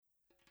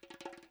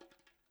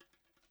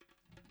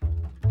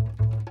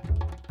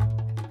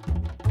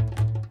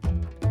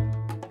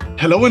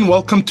Hello and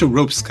welcome to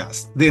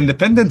Ropescast, the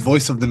independent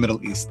voice of the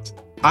Middle East.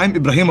 I'm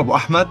Ibrahim Abu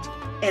Ahmad.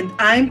 And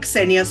I'm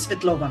Ksenia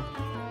Svetlova.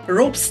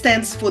 ROPE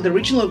stands for the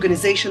Regional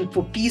Organization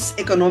for Peace,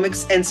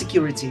 Economics and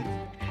Security.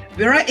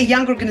 We are a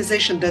young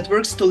organization that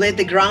works to lay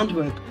the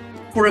groundwork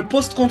for a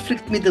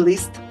post-conflict Middle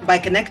East by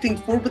connecting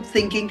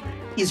forward-thinking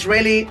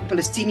Israeli,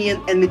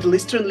 Palestinian and Middle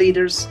Eastern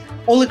leaders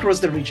all across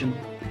the region.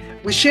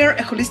 We share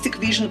a holistic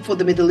vision for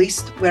the Middle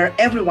East where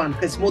everyone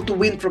has more to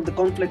win from the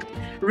conflict,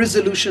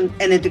 resolution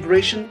and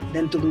integration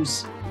than to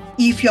lose.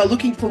 If you are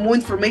looking for more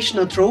information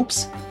on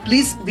ROPES,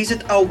 please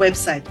visit our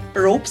website,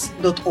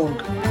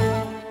 ropes.org.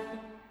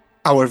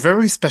 Our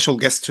very special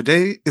guest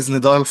today is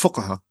Nidal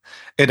Al-Fuqaha,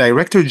 a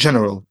Director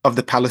General of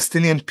the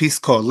Palestinian Peace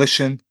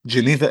Coalition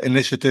Geneva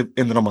Initiative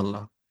in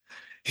Ramallah.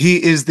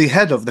 He is the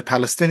head of the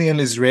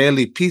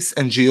Palestinian-Israeli Peace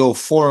NGO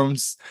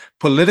Forum's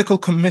Political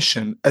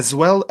Commission, as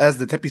well as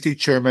the Deputy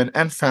Chairman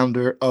and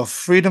founder of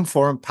Freedom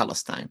Forum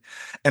Palestine,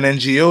 an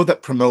NGO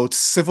that promotes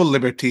civil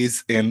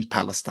liberties in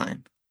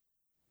Palestine.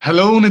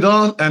 Hello,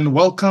 Nidal, and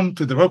welcome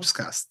to the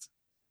Ropescast.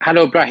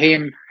 Hello,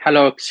 Ibrahim.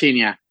 Hello,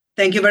 Ksenia.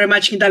 Thank you very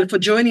much, Nidal, for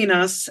joining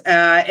us.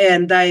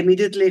 And I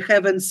immediately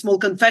have a small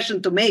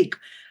confession to make.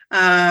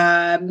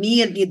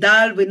 Me and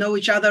Nidal, we know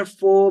each other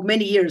for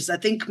many years. I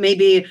think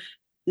maybe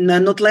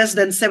not less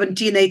than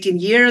 17, 18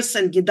 years.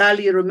 And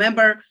Nidal, you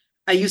remember,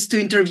 I used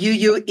to interview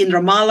you in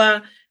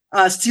Ramallah,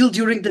 still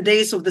during the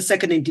days of the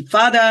Second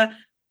Intifada.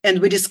 And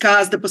we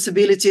discussed the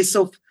possibility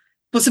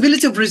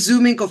of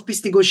resuming of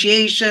peace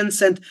negotiations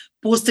and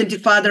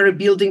post-Intifada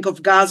rebuilding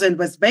of Gaza and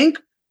West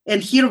Bank.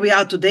 And here we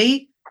are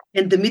today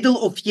in the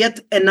middle of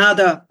yet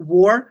another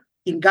war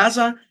in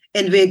Gaza.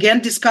 And we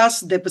again discuss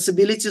the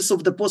possibilities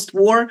of the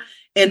post-war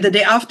and the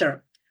day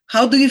after.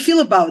 How do you feel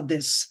about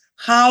this?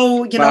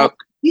 How,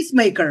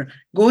 peacemaker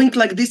going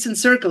like this in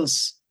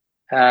circles?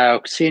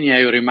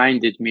 Ksenia, you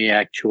reminded me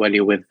actually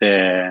with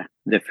the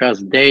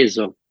first days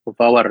of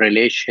our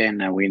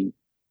relation.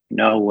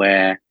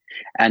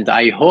 And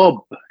I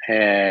hope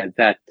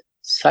that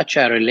such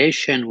a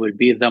relation will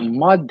be the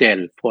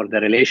model for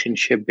the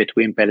relationship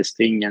between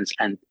Palestinians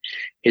and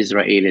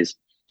Israelis.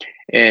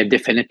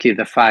 Definitely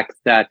the fact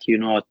that,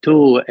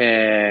 two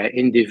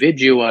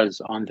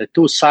individuals on the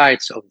two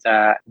sides of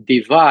the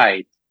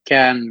divide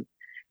can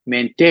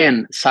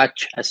maintain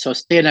such a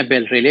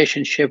sustainable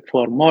relationship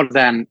for more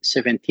than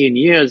 17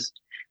 years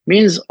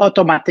means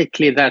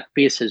automatically that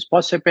peace is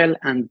possible.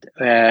 And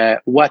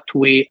what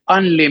we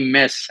only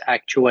miss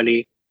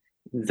actually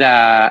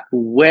the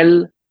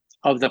will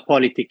of the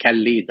political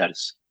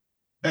leaders.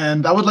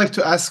 And I would like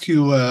to ask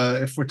you,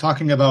 if we're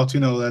talking about,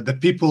 the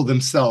people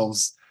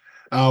themselves,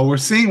 we're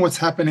seeing what's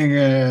happening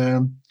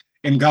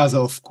in Gaza,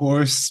 of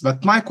course,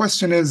 but my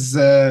question is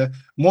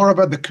more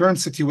about the current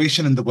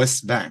situation in the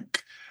West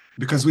Bank,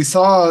 because we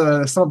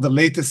saw some of the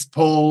latest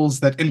polls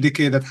that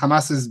indicate that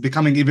Hamas is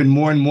becoming even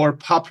more and more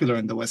popular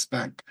in the West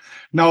Bank.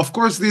 Now, of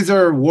course, these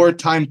are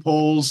wartime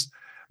polls,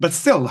 but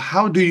still,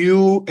 how do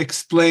you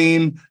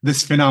explain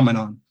this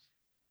phenomenon?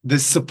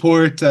 This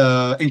support,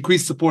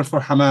 increased support for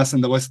Hamas in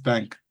the West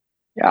Bank?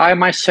 Yeah, I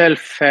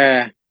myself,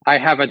 I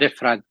have a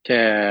different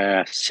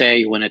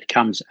say when it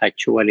comes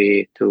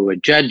actually to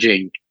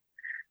judging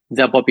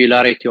the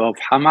popularity of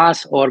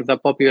Hamas or the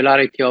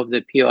popularity of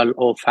the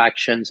PLO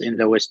factions in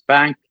the West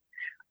Bank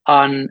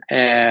on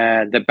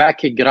the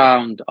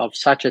background of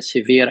such a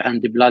severe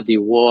and bloody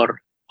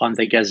war on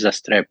the Gaza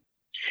Strip.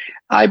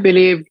 I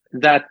believe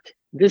that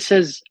this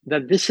is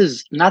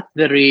not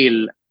the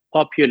real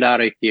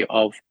popularity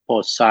of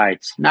both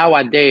sides.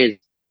 Nowadays,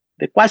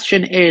 the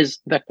question is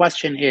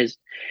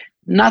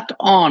not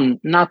on,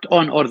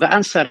 or the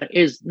answer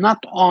is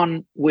not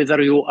on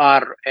whether you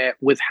are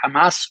with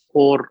Hamas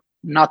or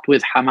not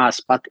with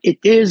Hamas, but it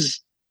is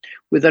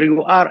whether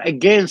you are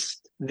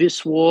against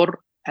this war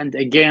and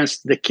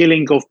against the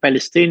killing of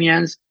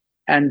Palestinians.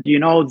 And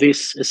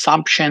this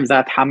assumption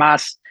that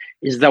Hamas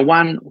is the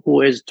one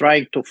who is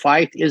trying to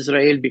fight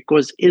Israel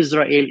because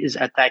Israel is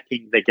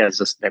attacking the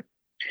Gaza Strip.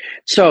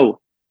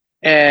 So,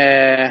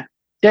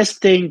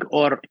 testing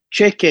or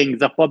checking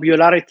the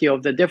popularity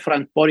of the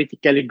different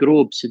political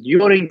groups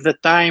during the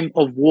time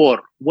of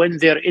war, when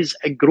there is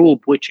a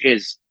group which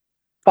is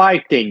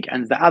fighting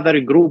and the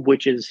other group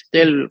which is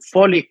still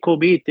fully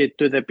committed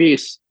to the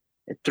peace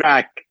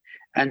track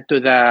and to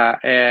the,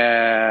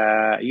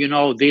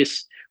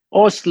 this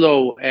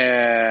Oslo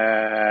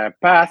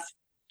path,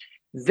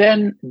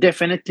 then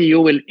definitely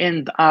you will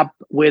end up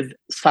with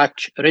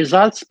such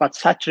results. But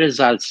such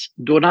results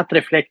do not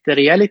reflect the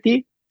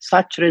reality.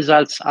 Such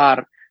results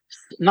are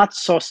not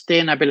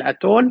sustainable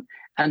at all.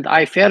 And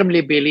I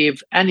firmly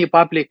believe any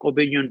public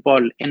opinion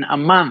poll in a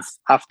month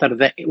after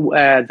the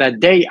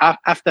day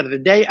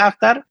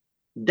after,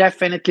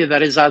 definitely the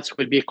results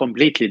will be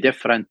completely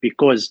different,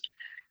 because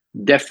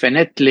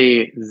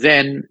definitely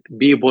then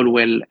people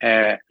will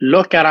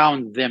look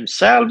around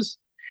themselves.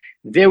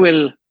 They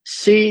will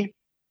see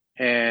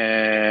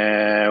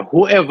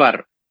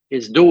whoever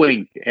is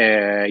doing,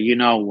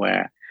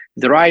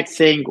 the right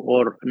thing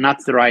or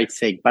not the right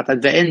thing. But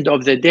at the end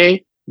of the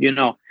day,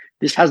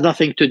 this has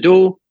nothing to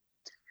do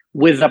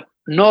with the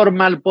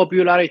normal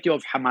popularity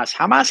of Hamas.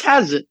 Hamas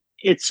has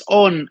its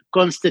own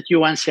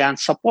constituency and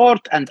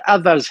support, and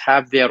others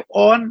have their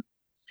own.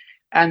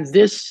 And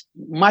this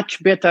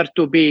much better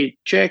to be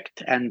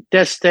checked and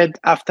tested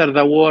after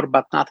the war,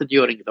 but not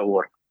during the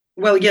war.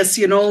 Well, yes,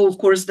 of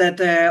course,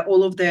 that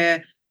all of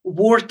the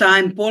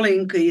wartime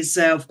polling is,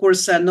 of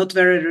course, not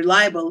very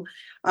reliable.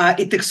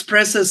 It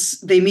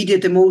expresses the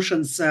immediate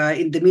emotions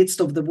in the midst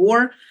of the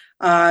war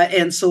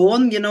and so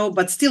on,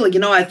 But still,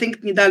 I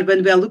think, Nidal,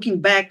 when we are looking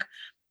back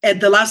at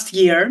the last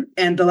year,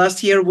 and the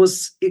last year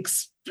was,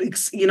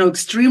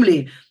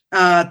 extremely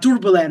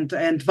turbulent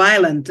and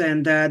violent,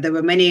 and there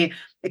were many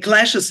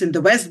clashes in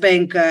the West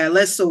Bank,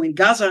 less so in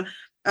Gaza,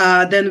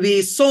 then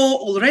we saw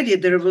already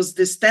there was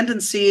this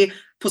tendency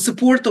for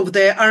support of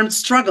the armed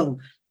struggle,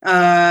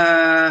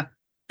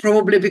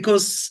 probably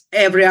because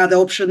every other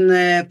option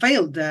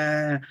failed.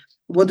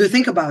 What do you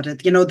think about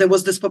it? There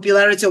was this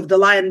popularity of the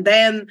Lion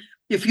then,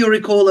 if you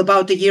recall,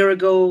 about a year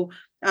ago.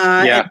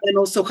 And then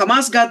also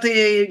Hamas got,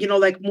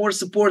 more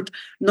support,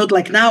 not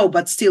like now,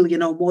 but still,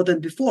 more than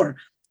before.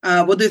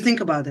 What do you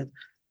think about it?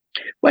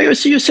 Well,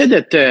 you said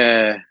it,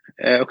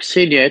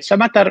 Oxilia.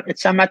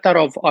 It's a matter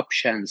of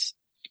options.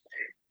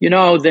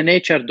 The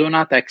nature do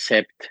not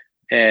accept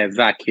a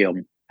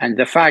vacuum. And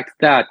the fact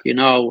that,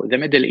 the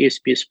Middle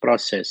East peace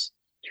process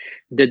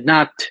did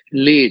not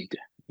lead,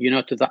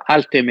 to the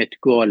ultimate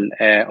goal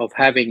of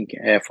having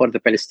for the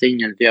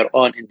Palestinians their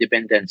own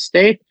independent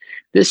state,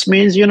 this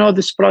means,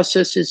 this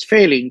process is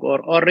failing or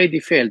already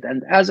failed.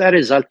 And as a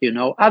result,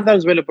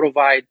 others will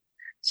provide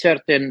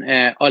certain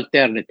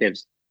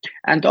alternatives.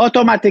 And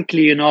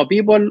automatically,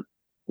 people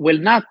will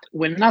not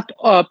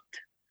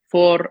opt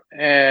for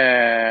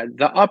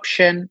the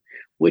option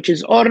which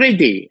is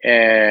already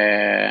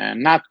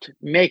not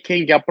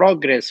making a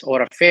progress,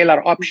 or a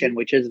failure option,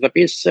 which is the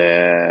peace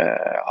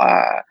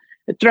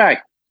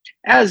track.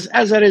 As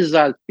a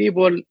result,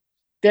 people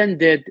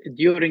tended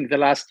during the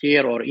last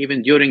year, or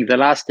even during the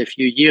last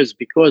few years,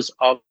 because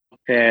of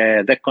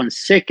the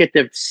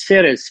consecutive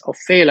series of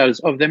failures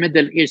of the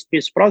Middle East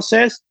peace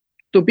process,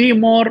 to be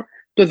more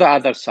to the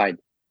other side.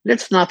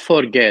 Let's not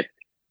forget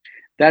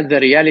that the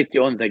reality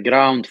on the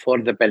ground for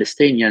the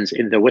Palestinians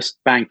in the West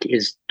Bank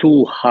is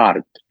too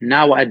hard.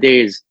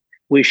 Nowadays,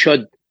 we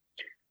should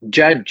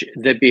judge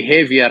the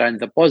behavior and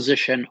the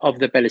position of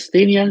the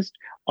Palestinians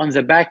on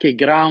the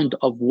background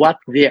of what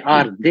they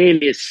are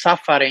daily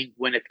suffering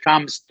when it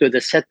comes to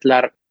the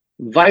settler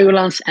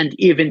violence and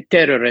even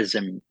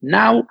terrorism.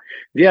 Now,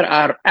 there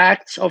are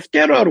acts of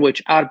terror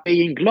which are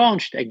being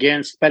launched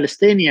against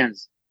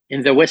Palestinians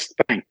in the West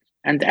Bank.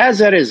 And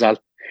as a result,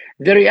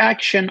 the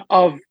reaction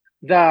of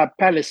the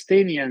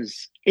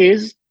Palestinians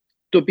is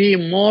to be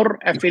more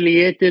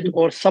affiliated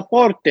or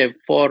supportive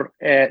for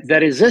the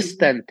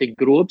resistant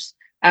groups,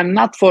 and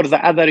not for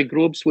the other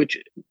groups which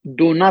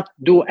do not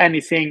do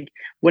anything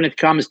when it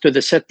comes to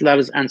the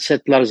settlers and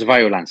settlers'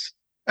 violence.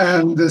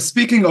 And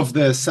speaking of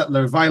the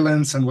settler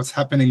violence and what's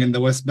happening in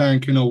the West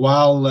Bank,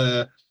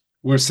 while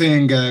we're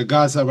seeing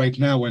Gaza right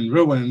now in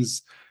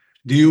ruins,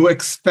 do you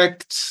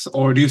expect,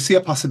 or do you see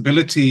a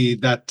possibility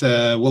that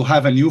we'll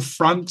have a new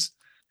front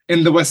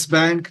in the West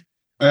Bank?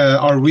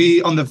 Are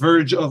we on the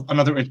verge of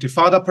another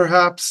intifada,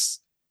 perhaps?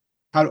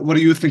 What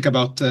do you think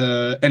about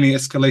any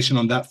escalation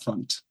on that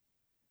front?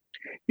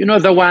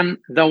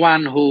 The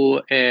one who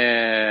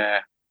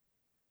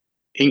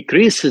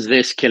increases the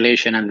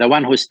escalation, and the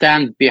one who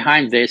stands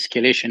behind the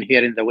escalation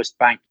here in the West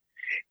Bank,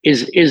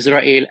 is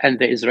Israel and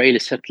the Israeli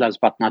settlers,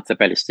 but not the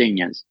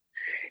Palestinians.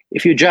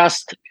 If you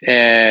just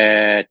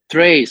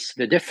trace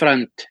the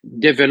different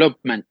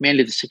development,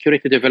 mainly the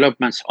security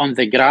developments on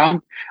the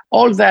ground,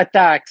 all the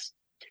attacks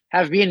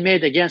have been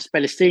made against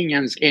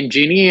Palestinians in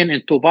Jenin,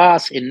 in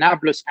Tubas, in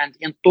Nablus, and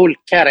in Tul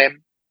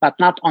Kerem, but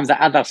not on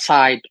the other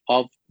side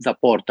of the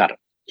border.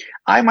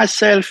 I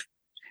myself,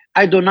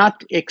 I do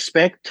not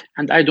expect,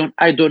 and I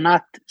do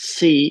not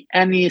see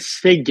any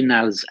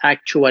signals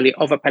actually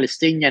of a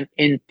Palestinian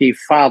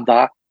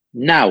intifada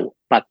now.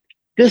 But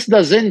this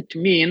doesn't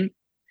mean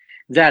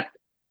that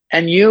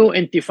a new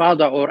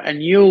intifada or a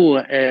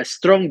new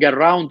stronger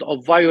round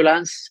of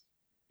violence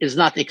is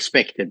not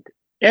expected.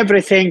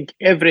 Everything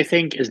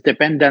is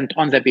dependent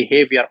on the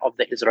behavior of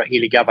the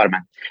Israeli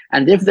government.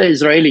 And if the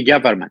Israeli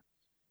government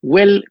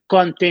will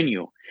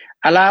continue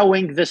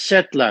allowing the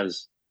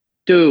settlers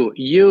to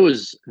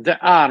use the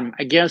arm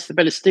against the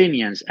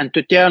Palestinians and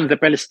to turn the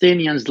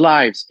Palestinians'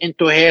 lives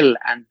into hell,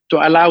 and to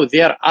allow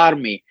their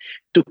army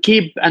to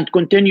keep and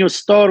continue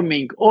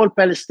storming all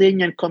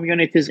Palestinian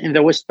communities in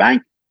the West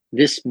Bank,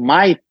 this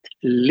might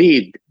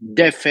lead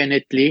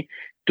definitely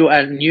to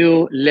a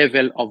new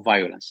level of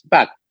violence.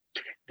 But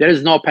there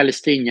is no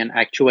Palestinian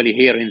actually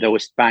here in the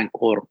West Bank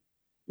or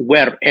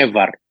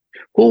wherever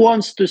who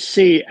wants to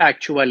see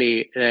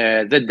actually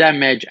the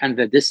damage and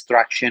the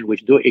destruction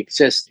which do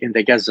exist in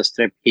the Gaza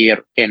Strip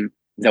here in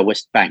the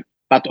West Bank.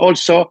 But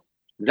also,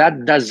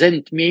 that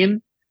doesn't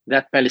mean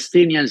that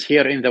Palestinians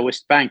here in the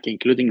West Bank,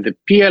 including the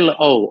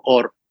PLO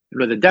or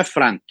the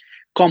different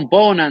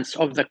components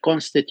of the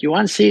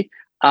constituency,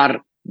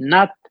 are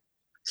not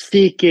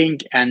seeking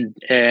and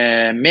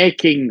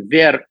making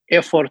their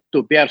effort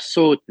to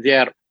pursue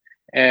their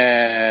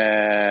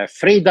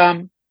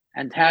freedom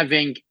and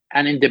having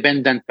an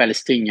independent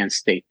Palestinian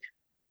state.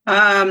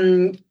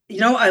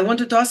 I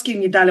wanted to ask you,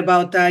 Nidal,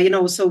 about,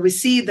 so we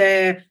see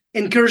the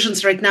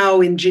incursions right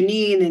now in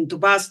Jenin, in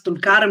Tubas,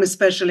 Tulkarem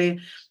especially,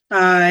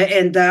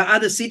 and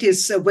other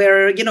cities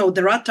where,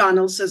 there are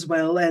tunnels as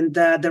well. And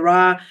there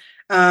are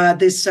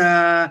this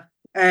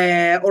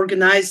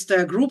organized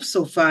groups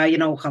of,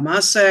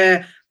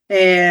 Hamas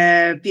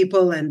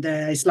people and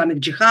Islamic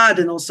Jihad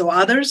and also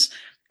others.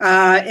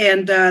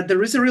 And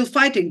there is a real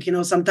fighting.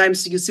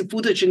 Sometimes you see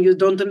footage and you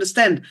don't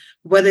understand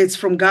whether it's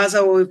from Gaza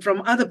or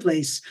from other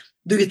place.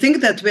 Do you think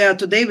that we are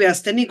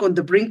standing on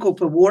the brink of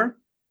a war?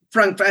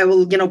 Frank, I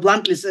will,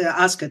 bluntly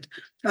ask it.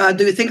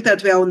 Do you think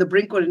that we are on the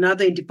brink of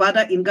another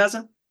intifada in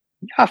Gaza?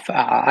 Yeah,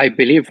 I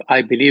believe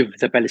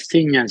the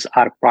Palestinians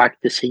are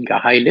practicing a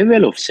high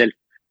level of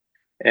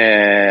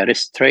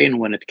self-restraint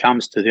when it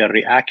comes to their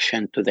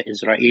reaction to the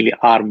Israeli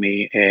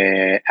army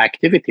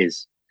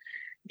activities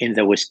in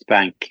the West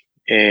Bank.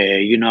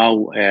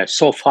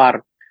 So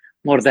far,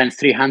 more than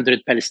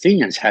 300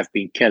 Palestinians have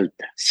been killed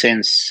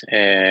since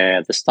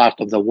the start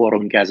of the war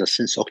on Gaza,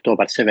 since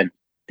October 7.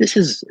 This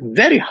is a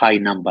very high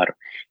number.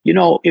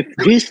 If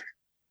this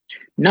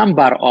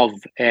number of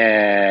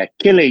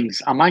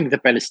killings among the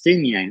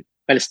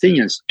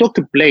Palestinians took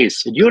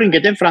place during a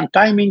different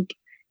timing,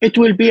 it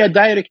will be a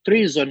direct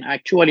reason,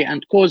 actually,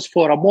 and cause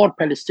for a more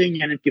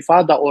Palestinian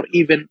intifada, or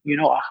even,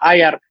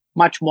 a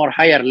much more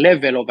higher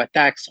level of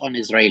attacks on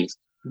Israelis.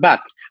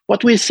 But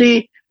what we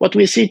see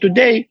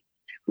today,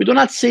 we do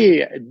not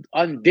see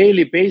on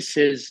daily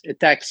basis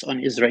attacks on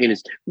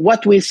Israelis.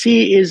 What we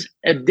see is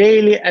a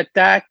daily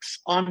attacks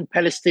on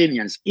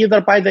Palestinians, either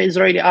by the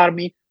Israeli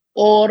army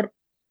or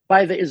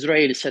by the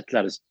Israeli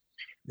settlers.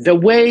 The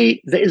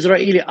way the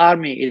Israeli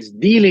army is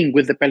dealing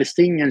with the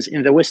Palestinians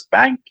in the West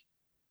Bank,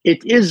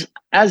 it is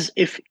as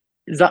if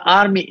the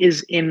army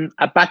is in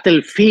a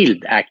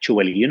battlefield,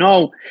 actually.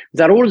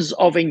 The rules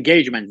of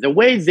engagement, the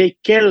way they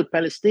kill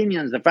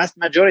Palestinians, the vast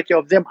majority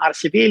of them are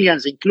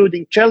civilians,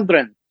 including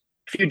children.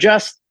 If you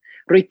just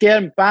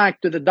return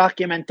back to the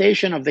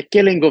documentation of the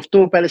killing of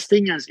 2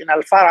 Palestinians in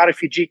Al-Farah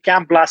refugee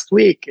camp last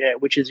week,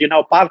 which is,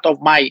 part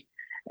of my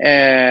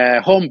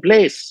home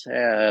place,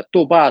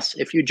 Tubas.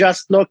 If you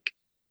just look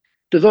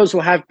to those who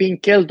have been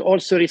killed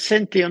also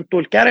recently on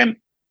Tulkarem,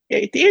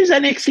 it is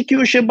an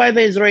execution by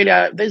the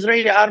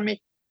Israeli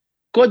army.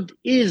 Could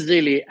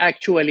easily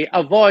actually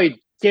avoid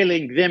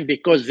killing them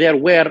because there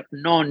were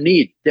no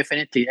need.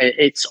 Definitely,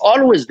 it's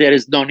always there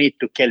is no need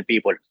to kill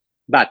people.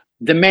 But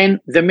the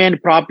main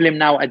problem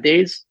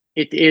nowadays,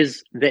 it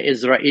is the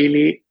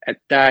Israeli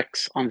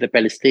attacks on the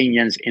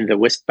Palestinians in the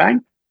West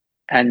Bank,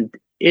 and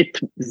it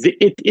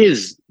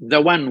is the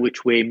one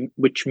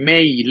which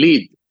may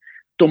lead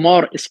to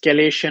more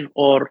escalation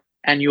or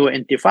a new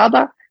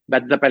intifada.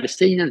 But the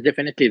Palestinians,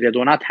 definitely, they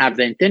do not have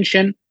the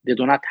intention, they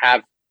do not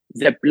have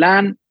the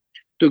plan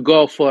to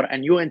go for a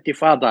new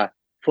intifada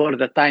for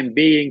the time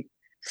being,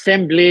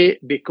 simply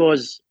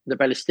because the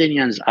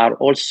Palestinians are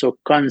also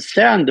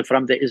concerned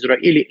from the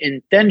Israeli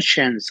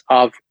intentions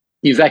of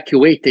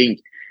evacuating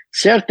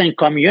certain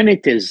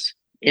communities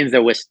in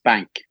the West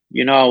Bank.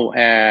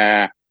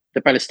 The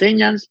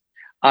Palestinians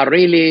are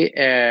really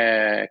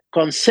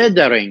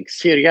considering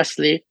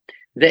seriously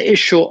the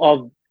issue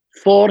of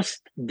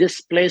forced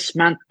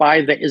displacement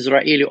by the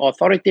Israeli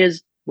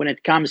authorities when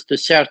it comes to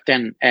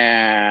certain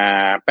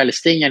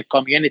Palestinian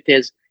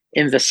communities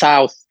in the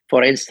south,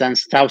 for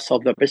instance, south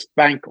of the West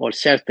Bank, or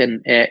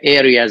certain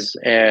areas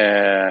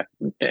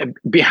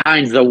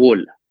behind the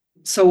wall.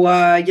 So,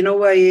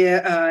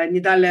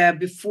 Nidal,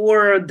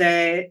 before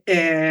the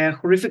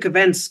horrific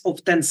events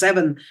of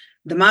 10/7,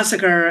 the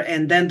massacre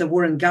and then the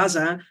war in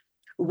Gaza,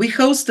 we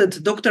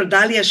hosted Dr.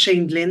 Dalia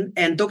Scheindlin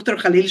and Dr.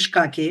 Khalil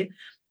Shkaki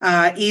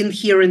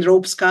here in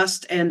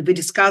Ropescast, and we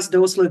discussed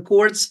the Oslo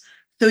Accords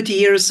 30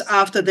 years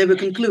after they were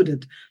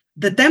concluded.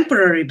 The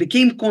temporary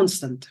became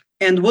constant,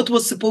 and what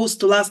was supposed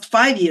to last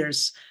 5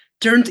 years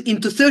turned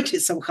into 30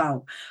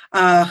 somehow.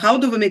 How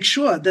do we make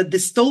sure that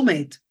this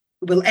stalemate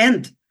will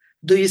end?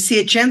 Do you see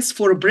a chance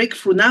for a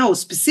breakthrough now,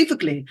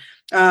 specifically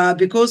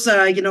because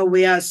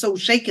we are so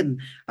shaken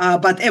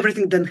but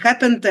everything that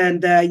happened,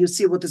 and you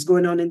see what is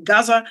going on in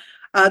Gaza?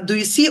 Do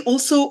you see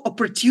also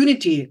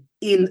opportunity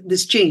in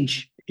this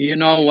change? You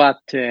know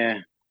what?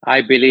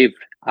 I believe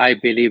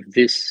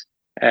this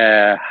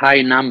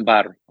high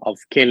number of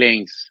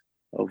killings,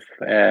 of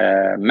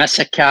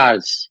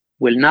massacres,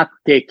 will not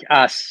take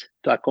us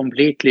to a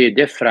completely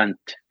different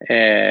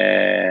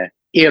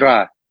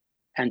era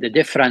and a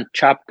different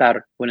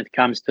chapter when it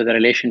comes to the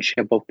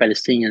relationship of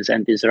Palestinians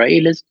and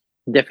Israelis.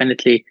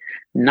 Definitely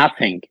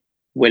nothing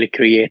will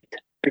create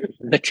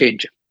the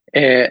change.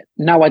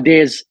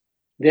 Nowadays,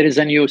 there is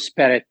a new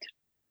spirit,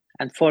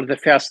 and for the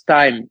first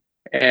time,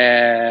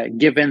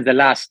 given the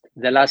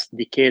last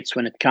decades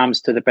when it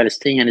comes to the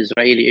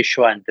Palestinian-Israeli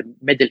issue and the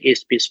Middle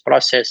East peace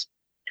process,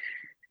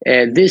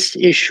 this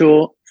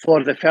issue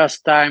for the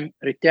first time,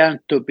 returned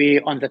to be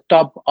on the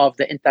top of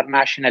the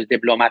international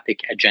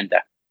diplomatic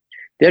agenda.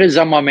 There is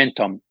a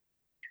momentum,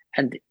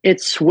 and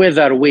it's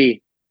whether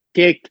we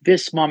take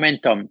this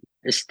momentum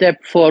a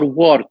step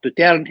forward to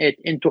turn it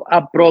into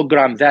a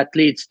program that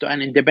leads to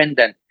an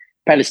independent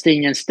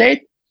Palestinian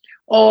state,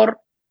 or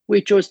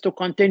we choose to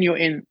continue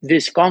in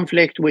this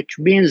conflict, which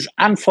means,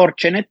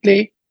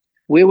 unfortunately,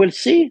 we will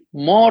see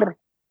more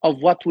of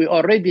what we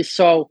already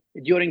saw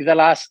during the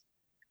last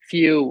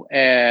few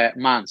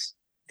months.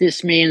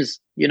 This means,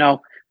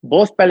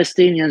 both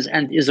Palestinians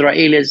and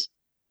Israelis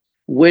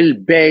will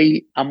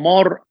pay a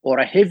more or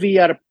a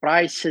heavier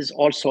prices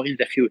also in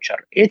the future.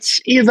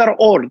 It's either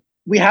or.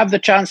 We have the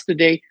chance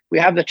today.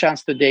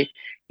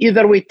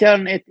 Either we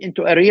turn it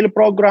into a real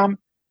program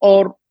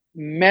or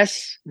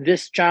miss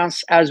this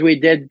chance as we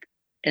did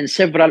in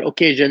several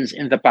occasions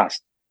in the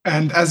past.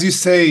 And as you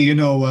say,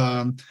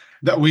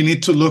 that we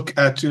need to look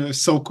at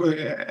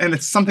and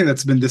it's something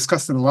that's been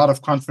discussed in a lot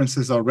of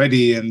conferences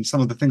already, and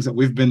some of the things that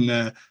we've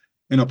been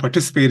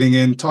participating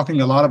in,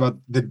 talking a lot about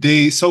the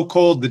day,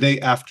 so-called the day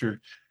after,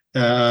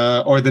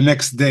 or the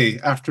next day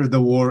after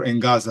the war in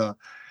Gaza.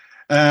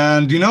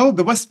 And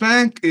the West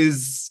Bank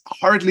is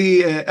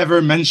hardly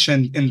ever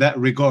mentioned in that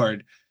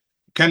regard.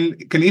 Can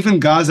even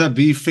Gaza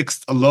be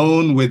fixed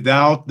alone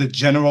without the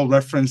general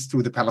reference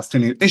to the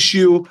Palestinian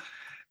issue,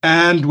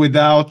 and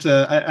without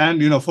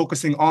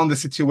focusing on the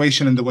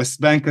situation in the West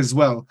Bank as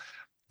well?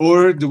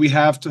 Or do we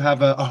have to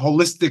have a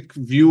holistic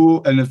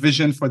view and a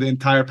vision for the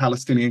entire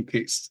Palestinian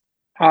case?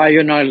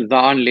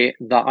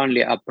 The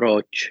only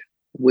approach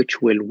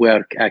which will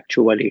work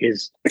actually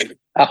is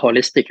a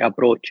holistic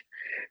approach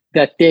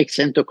that takes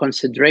into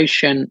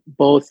consideration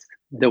both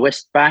the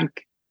West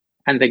Bank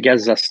and the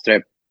Gaza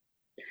Strip.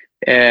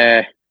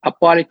 A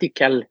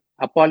political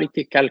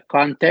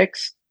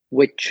context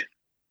which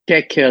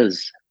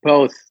tackles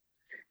both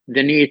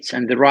the needs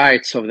and the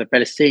rights of the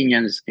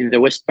Palestinians in the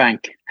West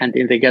Bank and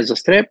in the Gaza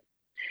Strip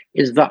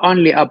is the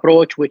only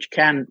approach which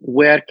can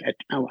work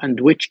and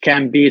which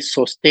can be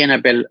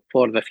sustainable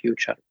for the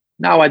future.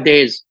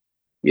 Nowadays,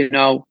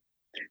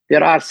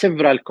 there are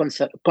several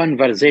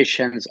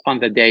conversations on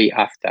the day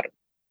after.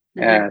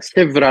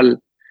 Several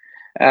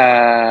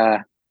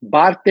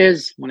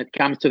parties, when it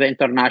comes to the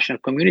international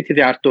community,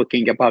 they are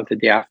talking about the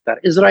day after.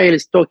 Israel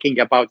is talking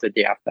about the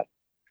day after.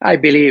 I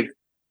believe,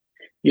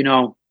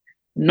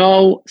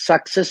 no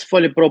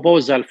successful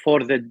proposal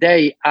for the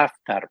day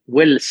after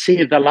will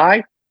see the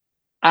light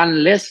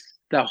unless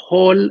the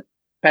whole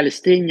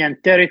Palestinian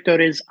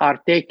territories are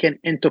taken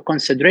into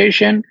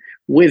consideration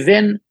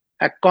within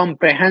a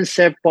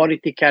comprehensive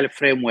political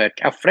framework,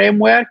 a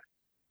framework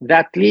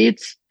that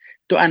leads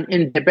to an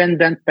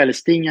independent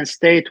Palestinian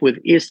state with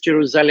East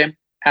Jerusalem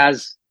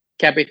as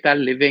capital,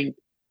 living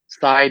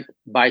side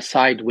by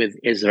side with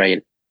Israel.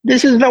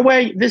 This is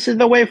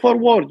the way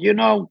forward.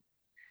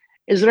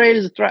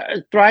 Israel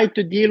has tried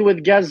to deal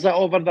with Gaza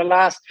over the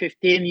last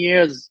 15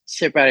 years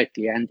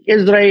separately, and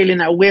Israel,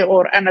 in a way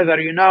or another,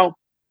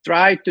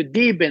 tried to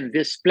deepen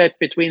this split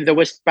between the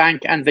West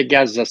Bank and the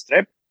Gaza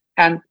Strip,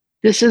 and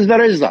this is the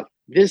result.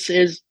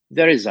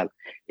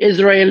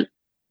 Israel,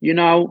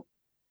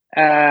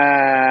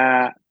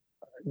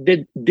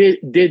 did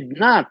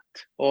not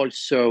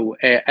also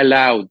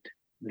allow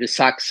the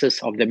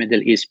success of the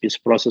Middle East peace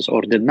process,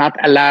 or did not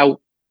allow,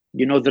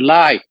 the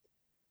light,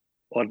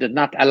 or did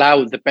not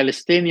allow the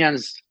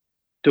Palestinians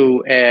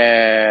to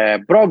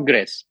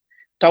progress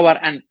toward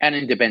an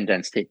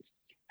independent state.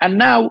 And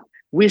now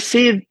we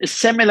see a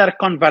similar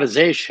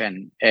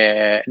conversation.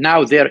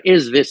 Now there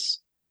is this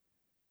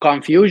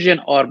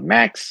confusion or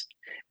mix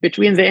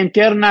between the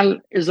internal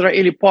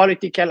Israeli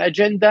political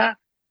agenda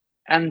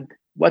and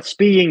what's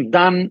being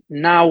done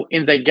now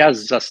in the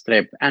Gaza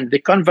Strip, and the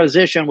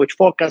conversation which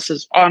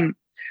focuses on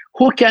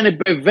who can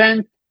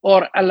prevent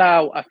or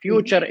allow a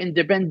future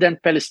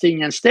independent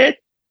Palestinian state.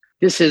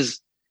 This is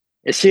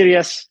a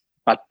serious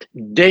but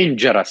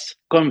dangerous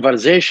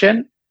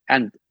conversation,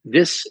 and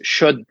this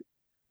should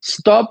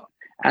stop.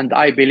 And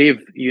I believe,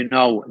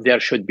 there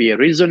should be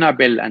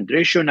reasonable and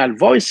rational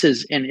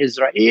voices in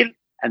Israel,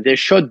 and they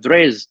should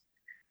raise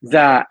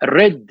the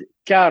red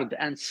card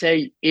and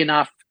say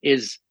enough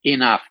is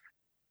enough.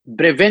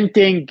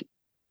 Preventing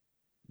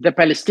the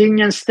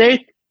Palestinian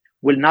state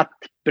will not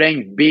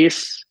bring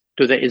peace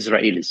to the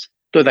Israelis.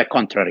 To the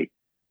contrary,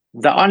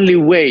 the only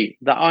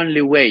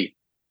way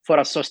for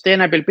a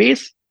sustainable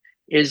peace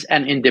is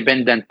an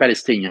independent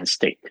Palestinian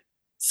state.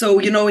 So,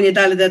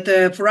 Nidal,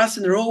 that for us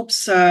in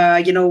Ropes,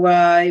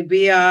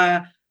 we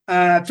are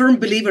firm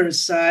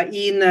believers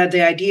in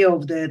the idea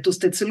of the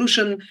two-state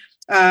solution.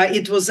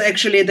 It was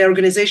actually, the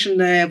organization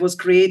was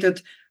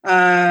created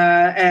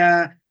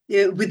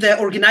with the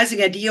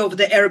organizing idea of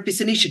the Arab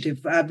Peace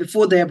Initiative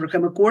before the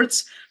Abraham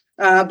Accords.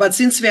 But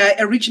since we are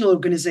a regional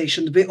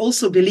organization, we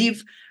also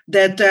believe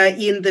that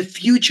in the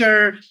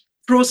future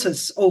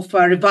process of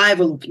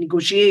revival of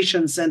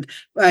negotiations and,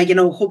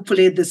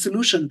 hopefully the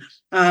solution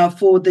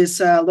for this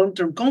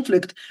long-term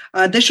conflict,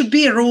 there should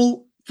be a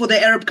role for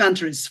the Arab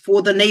countries,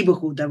 for the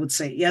neighborhood, I would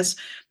say, yes.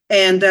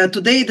 And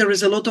today there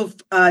is a lot of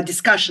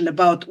discussion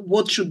about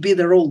what should be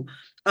the role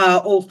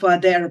of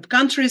the Arab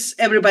countries.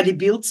 Everybody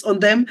builds on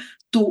them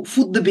to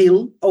foot the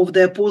bill of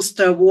the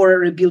post-war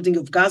rebuilding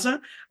of Gaza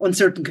on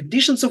certain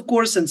conditions, of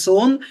course, and so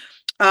on.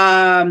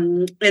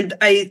 And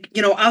I,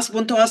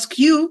 want to ask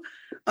you,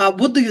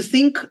 what do you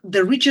think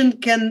the region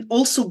can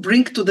also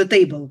bring to the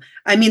table?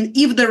 I mean,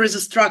 if there is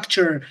a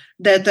structure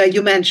that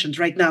you mentioned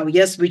right now,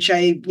 yes, which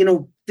I,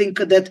 think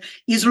that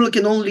Israel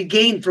can only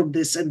gain from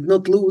this and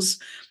not lose.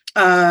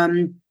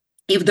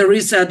 If there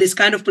is this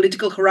kind of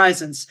political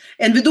horizons,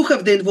 and we do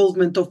have the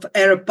involvement of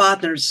Arab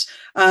partners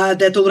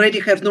that already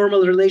have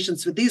normal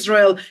relations with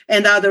Israel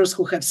and others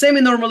who have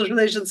semi-normal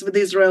relations with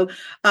Israel,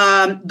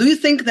 do you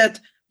think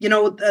that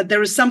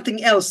there is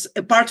something else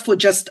apart from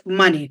just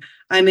money?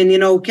 I mean,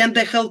 can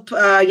they help,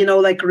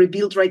 like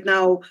rebuild right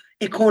now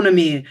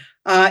economy,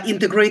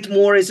 integrate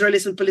more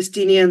Israelis and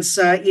Palestinians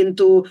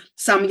into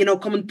some,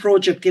 common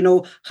project?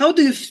 How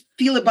do you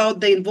feel about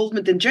the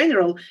involvement in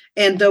general,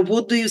 and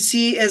what do you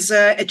see as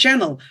a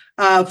channel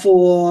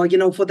for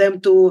them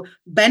to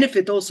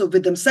benefit also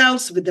with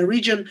themselves, with the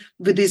region,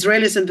 with the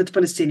Israelis and with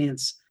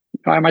Palestinians?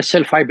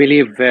 I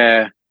believe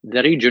the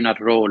regional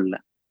role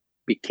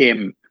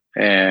became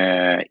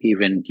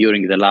even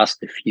during the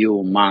last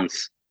few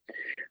months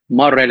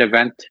more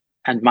relevant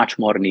and much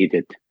more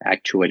needed,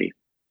 actually.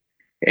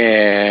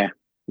 The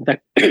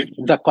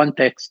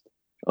context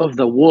of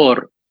the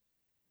war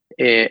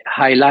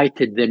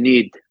highlighted the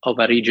need of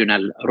a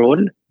regional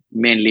role,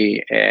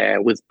 mainly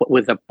with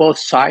both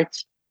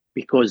sides,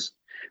 because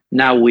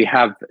now we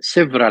have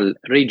several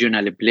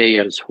regional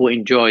players who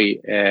enjoy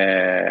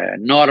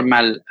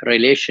normal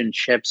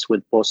relationships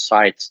with both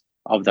sides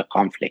of the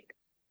conflict.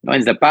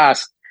 In the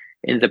past,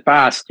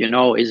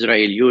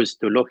 Israel used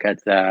to look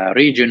at the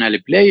regional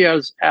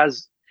players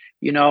as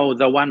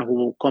the one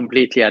who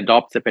completely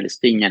adopt the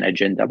Palestinian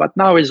agenda. But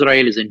now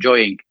Israel is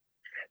enjoying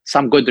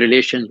some good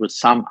relations with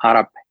some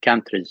Arab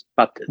countries.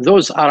 But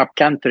those Arab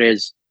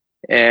countries,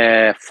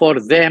 for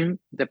them,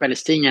 the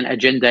Palestinian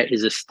agenda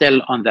is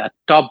still on the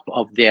top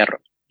of their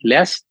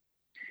list.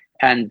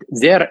 And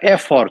their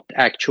effort,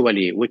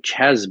 actually, which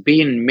has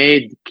been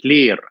made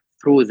clear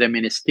through the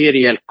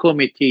ministerial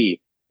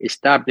committee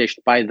established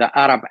by the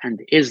Arab and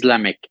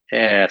Islamic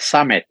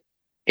Summit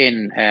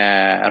in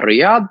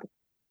Riyadh,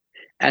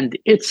 and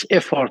its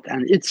effort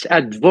and its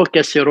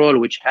advocacy role,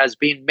 which has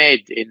been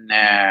made in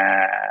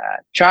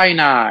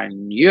China,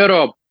 in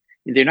Europe,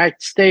 in the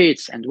United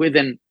States, and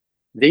within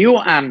the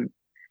UN,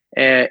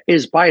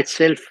 is by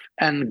itself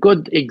a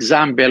good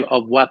example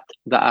of what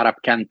the Arab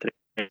country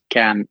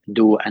can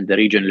do and the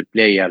regional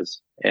players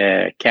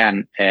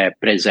can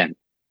present.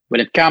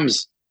 When it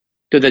comes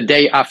to the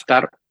day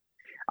after,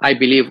 I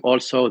believe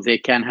also they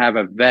can have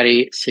a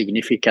very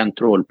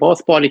significant role,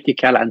 both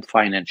political and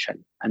financial.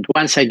 And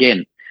once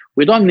again,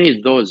 we don't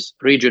need those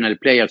regional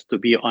players to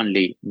be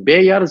only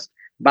payers,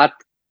 but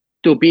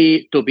to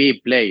be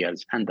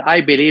players. And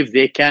I believe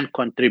they can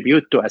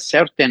contribute to a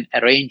certain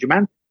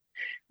arrangement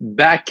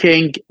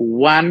backing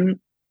one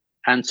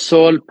and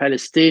sole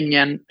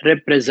Palestinian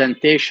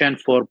representation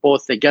for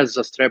both the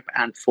Gaza Strip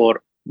and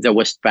for the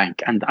West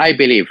Bank. And I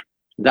believe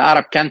the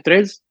Arab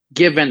countries,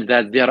 given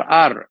that there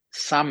are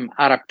some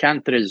Arab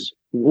countries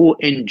who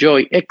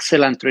enjoy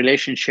excellent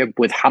relationship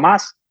with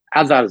Hamas,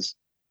 others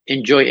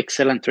enjoy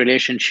excellent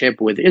relationship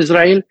with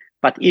Israel,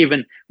 but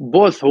even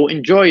both who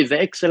enjoy the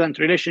excellent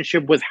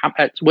relationship with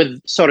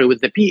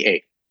the PA,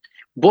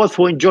 both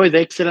who enjoy the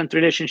excellent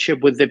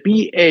relationship with the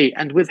PA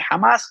and with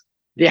Hamas,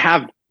 they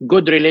have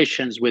good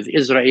relations with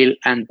Israel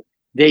and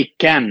they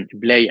can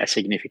play a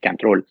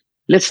significant role.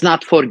 Let's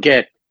not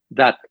forget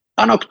that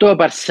on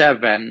October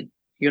 7,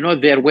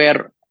 there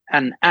were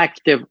an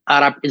active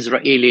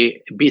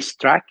Arab-Israeli peace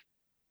track,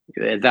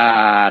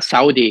 the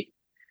Saudi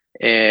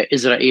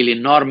Israeli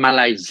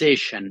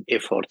normalization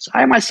efforts.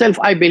 I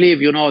believe,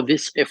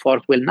 this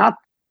effort will not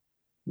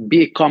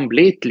be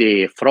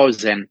completely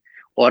frozen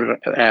or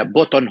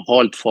put on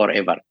hold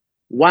forever.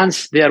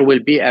 Once there will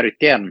be a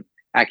return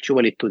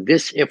actually to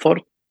this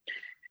effort,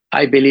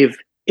 I believe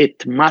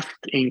it must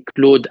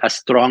include a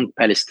strong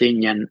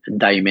Palestinian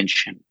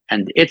dimension.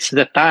 And it's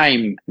the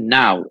time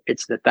now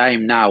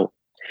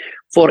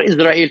for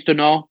Israel to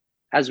know,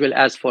 as well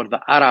as for the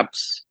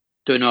Arabs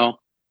to know,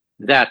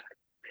 that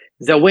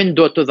the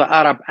window to the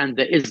Arab and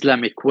the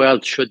Islamic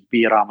world should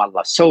be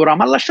Ramallah. So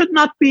Ramallah should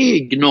not be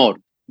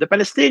ignored. The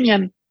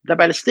Palestinian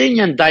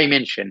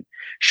dimension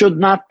should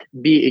not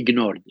be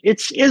ignored.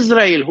 It's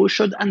Israel who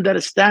should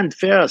understand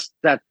first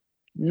that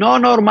no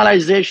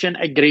normalization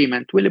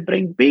agreement will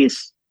bring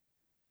peace.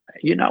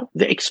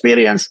 The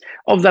experience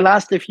of the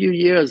last few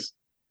years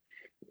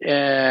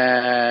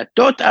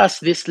taught us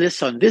this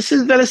lesson. This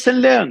is the lesson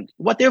learned.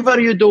 Whatever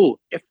you do,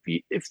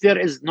 if there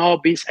is no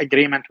peace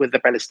agreement with the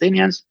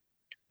Palestinians,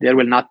 there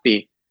will not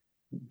be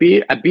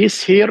a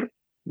peace here,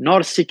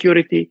 nor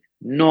security,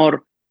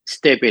 nor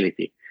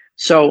stability.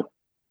 So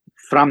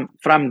from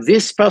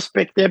this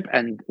perspective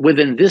and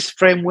within this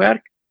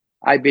framework,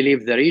 I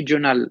believe the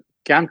regional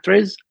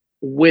countries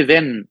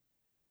within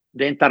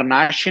the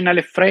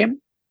international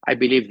frame I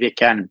believe they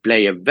can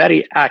play a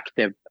very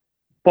active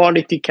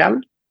political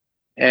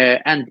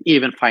and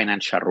even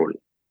financial role.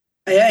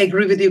 I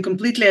agree with you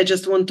completely. I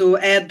just want to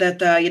add that,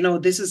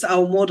 this is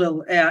our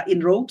model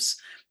in ropes.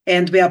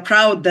 And we are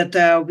proud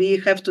that we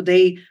have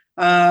today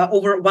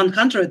over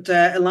 100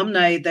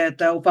 alumni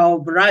that of our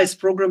various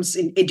programs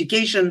in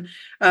education,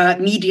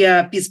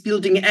 media, peace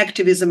building,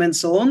 activism, and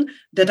so on,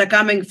 that are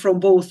coming from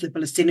both the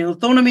Palestinian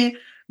Autonomy,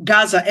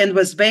 Gaza and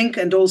West Bank,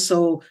 and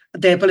also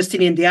the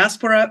Palestinian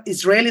diaspora,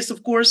 Israelis,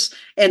 of course,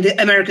 and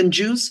the American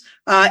Jews,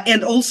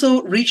 and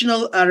also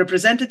regional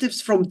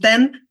representatives from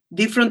 10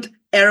 different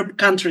Arab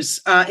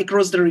countries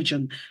across the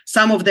region.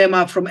 Some of them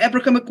are from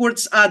Abraham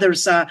Accords,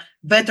 others are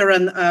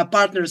veteran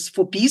partners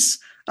for peace,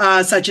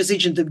 such as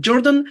Egypt and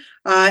Jordan,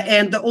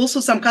 and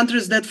also some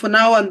countries that for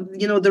now,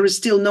 there is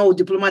still no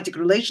diplomatic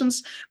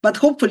relations, but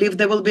hopefully if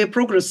there will be a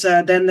progress,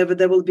 then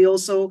there will be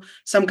also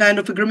some kind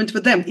of agreement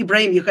with them.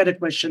 Ibrahim, you had a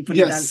question for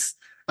Yes.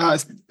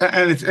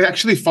 And it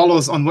actually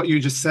follows on what you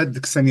just said,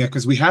 Ksenia,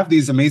 because we have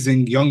these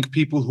amazing young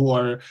people who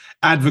are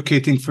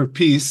advocating for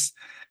peace.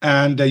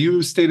 And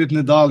you stated,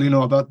 Nidal,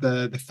 about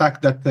the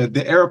fact that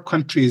the Arab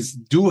countries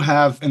do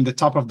have in the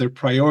top of their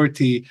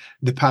priority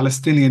the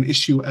Palestinian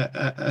issue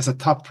as a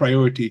top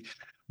priority.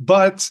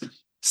 But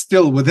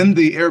still, within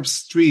the Arab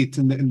street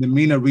in the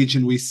MENA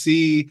region, we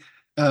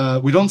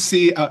don't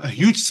see a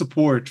huge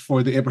support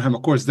for the Abraham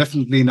Accords,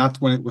 definitely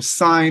not when it was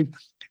signed.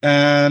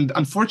 And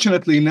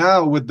unfortunately,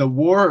 now with the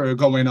war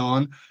going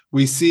on,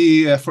 we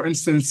see, for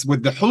instance,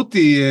 with the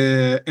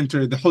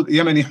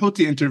Yemeni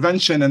Houthi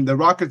intervention and the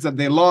rockets that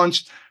they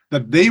launched,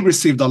 that they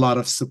received a lot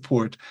of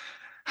support.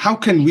 How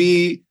can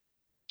we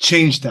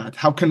change that?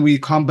 How can we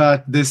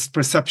combat this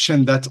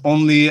perception that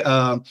only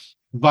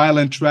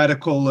violent,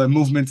 radical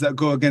movements that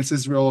go against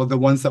Israel are the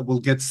ones that will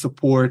get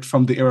support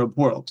from the Arab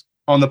world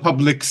on the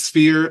public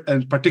sphere,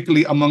 and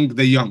particularly among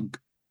the young?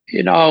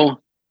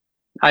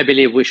 I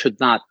believe we should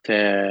not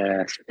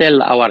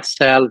sell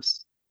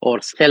ourselves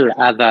or sell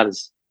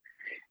others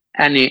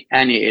any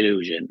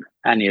illusion.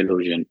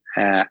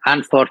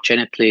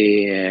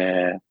 Unfortunately,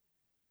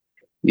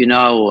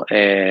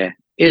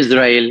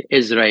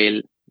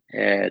 Israel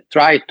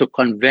tried to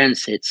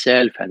convince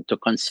itself and to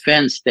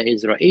convince the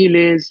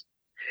Israelis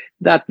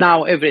that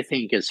now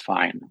everything is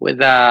fine with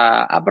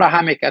the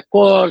Abrahamic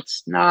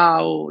Accords.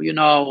 Now,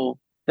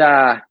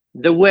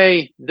 the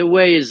way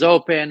is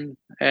open.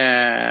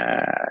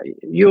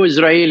 You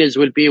Israelis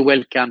will be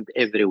welcomed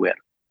everywhere.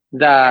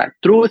 The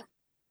truth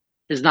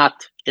is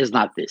not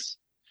this.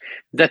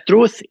 The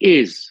truth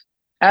is,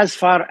 as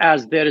far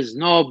as there is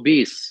no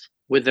peace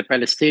with the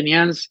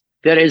Palestinians,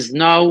 there is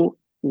no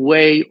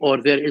way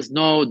or there is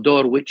no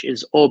door which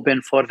is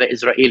open for the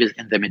Israelis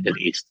in the Middle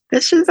East.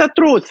 This is the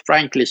truth,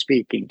 frankly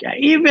speaking,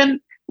 even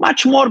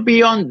much more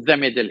beyond the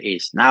Middle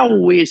East. Now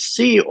we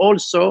see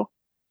also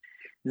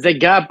the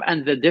gap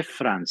and the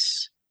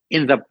difference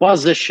in the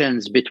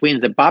positions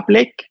between the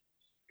public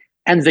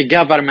and the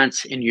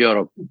governments in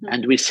Europe. Mm-hmm.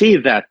 And we see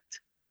that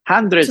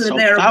hundreds of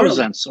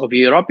thousands of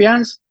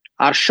Europeans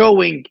are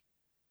showing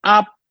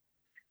up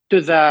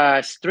to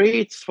the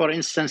streets, for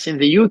instance, in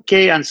the UK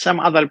and some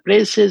other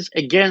places,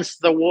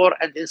 against the war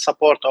and in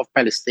support of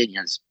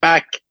Palestinians.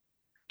 Back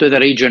to the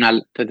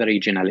regional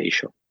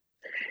issue.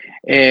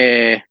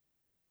 If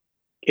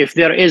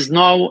there is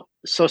no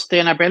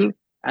sustainable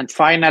and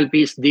final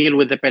peace deal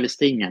with the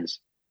Palestinians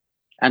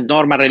and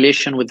normal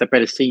relation with the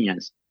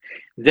Palestinians,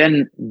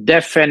 then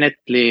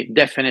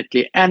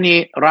definitely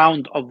any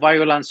round of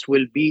violence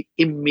will be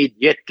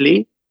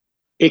immediately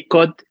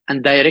echoed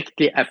and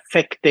directly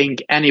affecting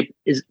any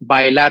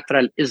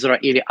bilateral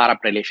Israeli-Arab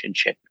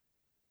relationship.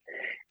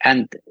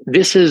 And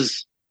this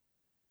is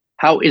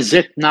how is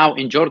it now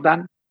in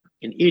Jordan,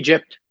 in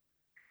Egypt,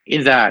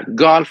 in the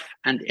Gulf,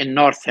 and in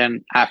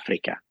Northern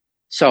Africa.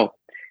 So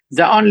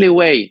the only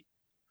way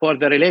for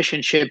the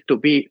relationship to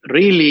be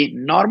really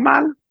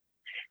normal,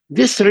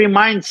 this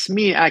reminds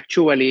me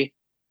actually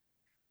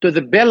to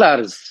the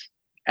pillars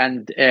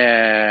and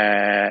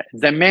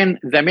the main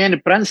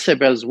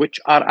principles which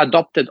are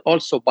adopted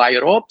also by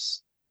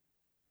ropes,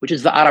 which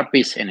is the Arab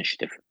Peace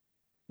Initiative.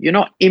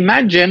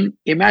 Imagine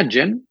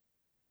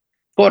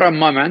for a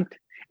moment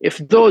if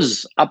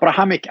those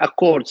Abrahamic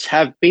Accords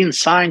have been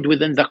signed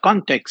within the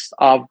context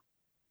of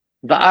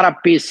the Arab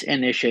Peace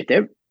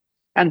Initiative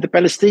and the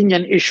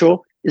Palestinian issue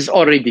is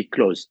already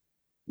closed.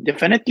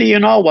 Definitely,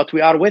 what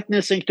we are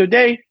witnessing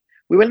today,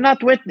 we will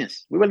not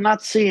witness, we will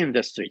not see in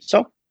the streets.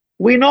 So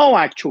we know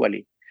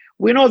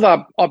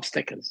the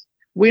obstacles,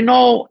 we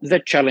know the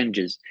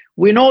challenges,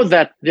 we know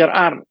that there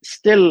are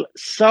still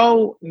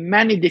so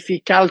many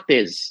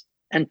difficulties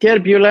and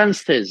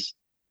turbulences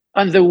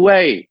on the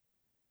way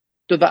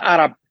to the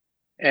Arab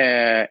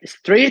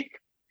street.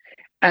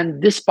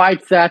 And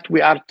despite that,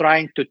 we are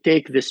trying to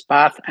take this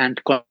path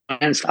and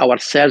convince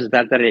ourselves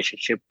that the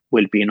relationship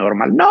will be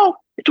normal. No,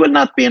 it will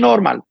not be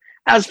normal.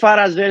 As far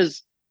as there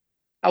is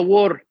a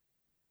war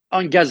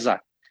on Gaza,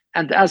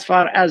 and as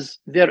far as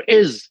there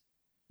is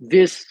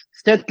this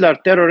settler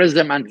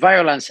terrorism and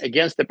violence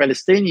against the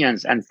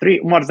Palestinians, and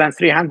more than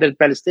 300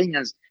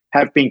 Palestinians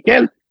have been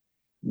killed,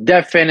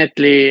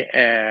 definitely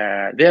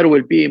there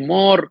will be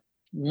more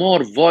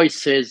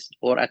voices,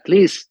 or at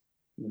least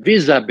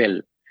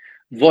visible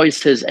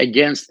voices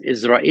against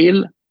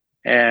Israel,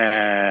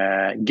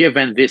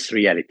 given this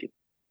reality.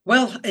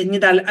 Well,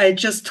 Nidal, I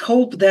just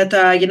hope that,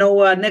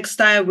 next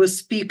time we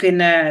speak in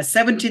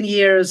 17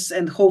 years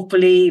and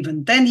hopefully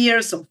even 10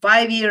 years or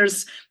 5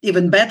 years,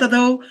 even better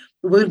though,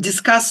 we'll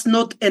discuss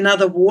not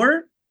another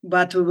war,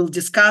 but we will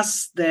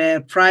discuss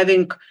the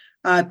thriving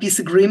peace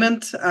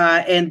agreement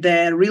and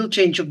the real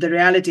change of the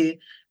reality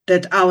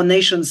that our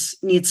nations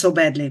need so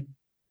badly.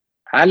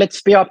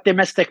 Let's be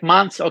optimistic.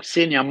 Months,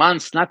 Oksenia,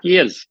 months, not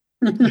years.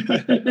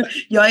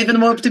 You're even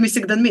more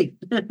optimistic than me.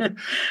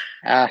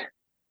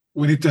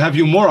 We need to have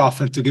you more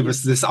often to give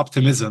us this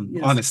optimism,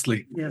 Yes.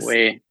 Honestly. Yes.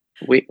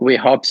 We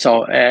hope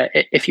so.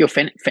 If you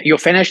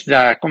finished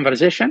the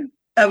conversation?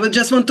 I would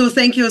just want to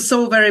thank you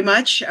so very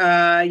much,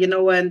 and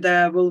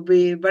we'll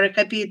be very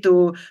happy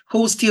to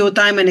host you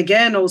time and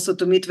again, also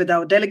to meet with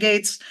our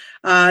delegates.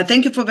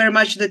 Thank you for very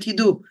much that you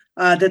do.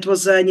 That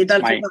was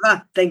Nidal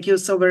Fuqaha. Thank you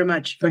so very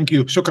much. Thank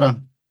you.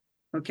 Shukran.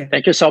 Okay.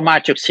 Thank you so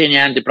much,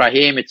 Oksenia and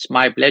Ibrahim. It's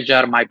my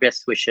pleasure. My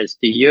best wishes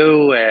to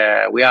you.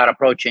 We are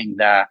approaching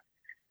the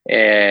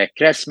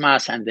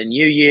Christmas and the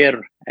New Year.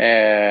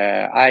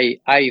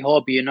 I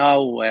hope it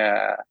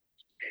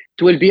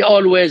will be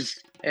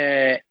always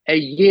a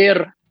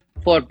year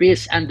for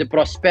peace and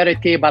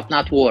prosperity, but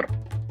not war.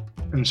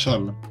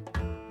 Inshallah.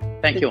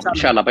 Thank you.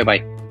 Inshallah.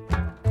 Bye-bye.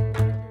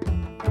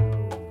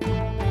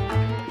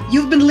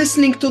 You've been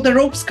listening to the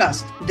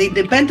Ropescast, the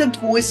independent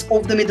voice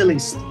of the Middle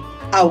East.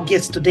 Our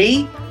guest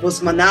today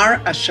was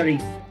Manar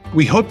Al-Sharif.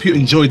 We hope you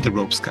enjoyed the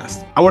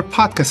Ropescast. Our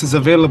podcast is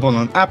available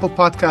on Apple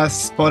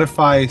Podcasts,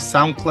 Spotify,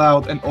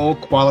 SoundCloud, and all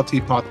quality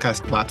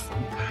podcast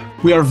platforms.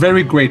 We are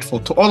very grateful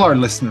to all our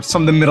listeners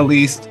from the Middle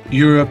East,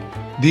 Europe,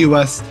 the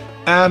US,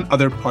 and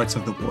other parts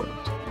of the world.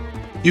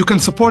 You can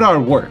support our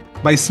work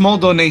by small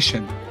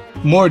donation.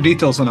 More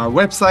details on our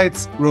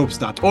websites,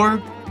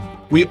 ropes.org.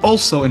 We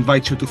also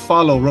invite you to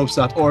follow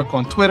ropes.org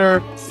on Twitter,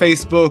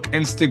 Facebook,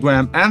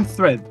 Instagram, and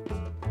Thread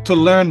to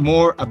learn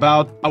more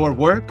about our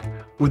work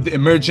with the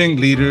emerging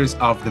leaders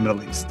of the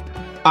Middle East.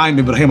 I'm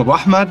Ibrahim Abu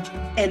Ahmad.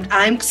 And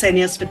I'm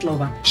Ksenia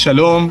Svetlova.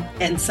 Shalom.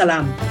 And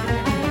salam.